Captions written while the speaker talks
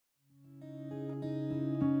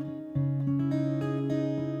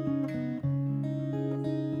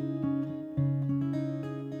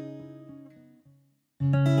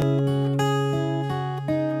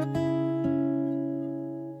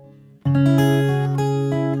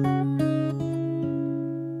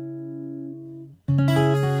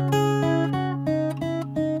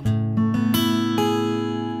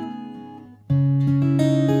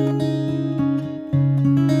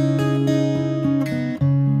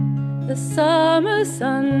The summer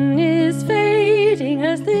sun is fading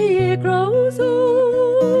as the year grows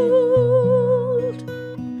old,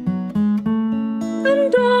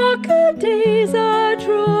 and darker days are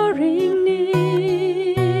drawing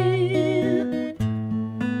near.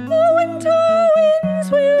 The winter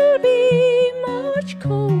winds will be much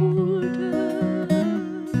colder,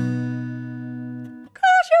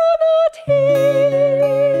 'cause you're not here.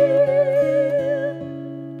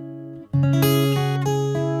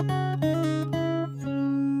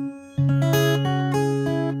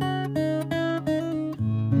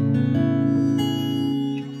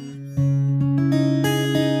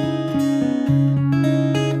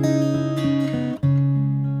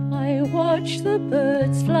 Watch the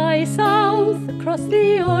birds fly south across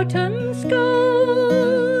the autumn sky,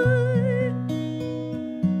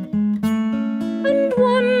 and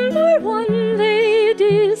one by one they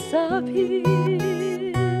disappear.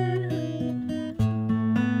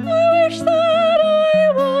 I wish that I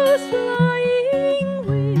was flying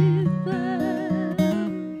with them,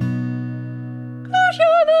 'cause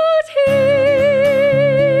you're not here.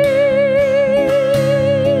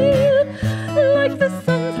 Like the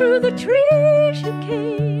sun through the trees, you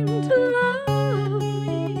came to love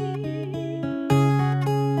me.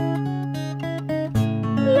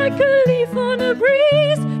 Like a leaf on a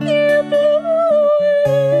breeze, you blew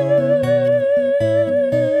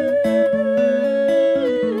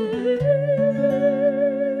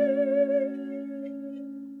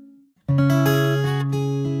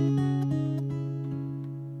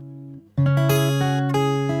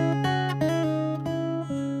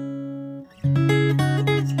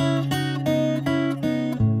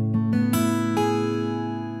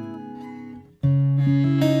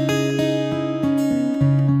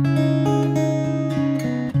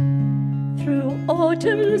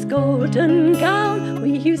autumn's golden gown,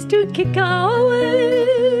 we used to kick our way.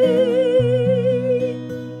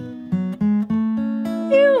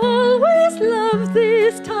 You always loved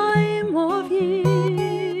this time of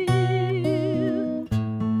year.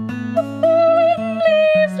 The fallen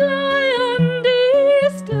leaves lie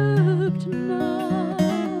undisturbed now,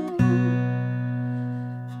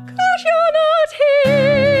 'cause you're not here.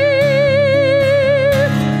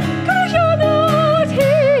 'Cause you're not here.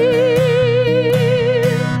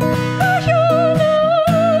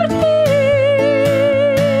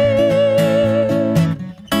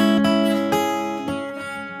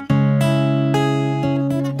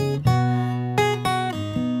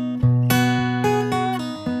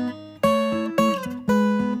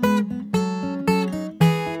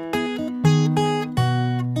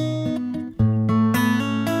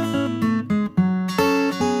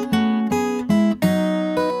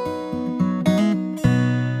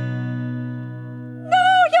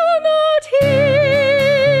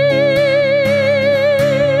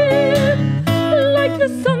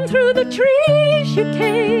 Through the trees, you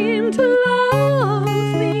came to love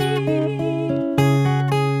me.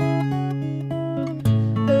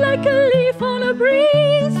 Like a leaf on a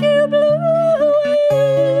breeze, you blew away.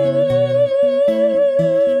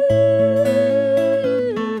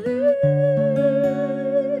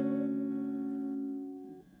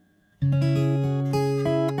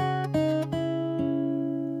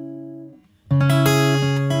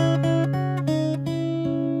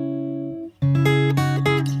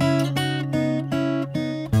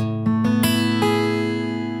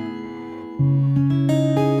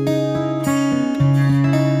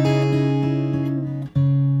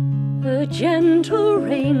 Gentle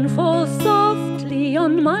rain falls softly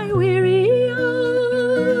on my weary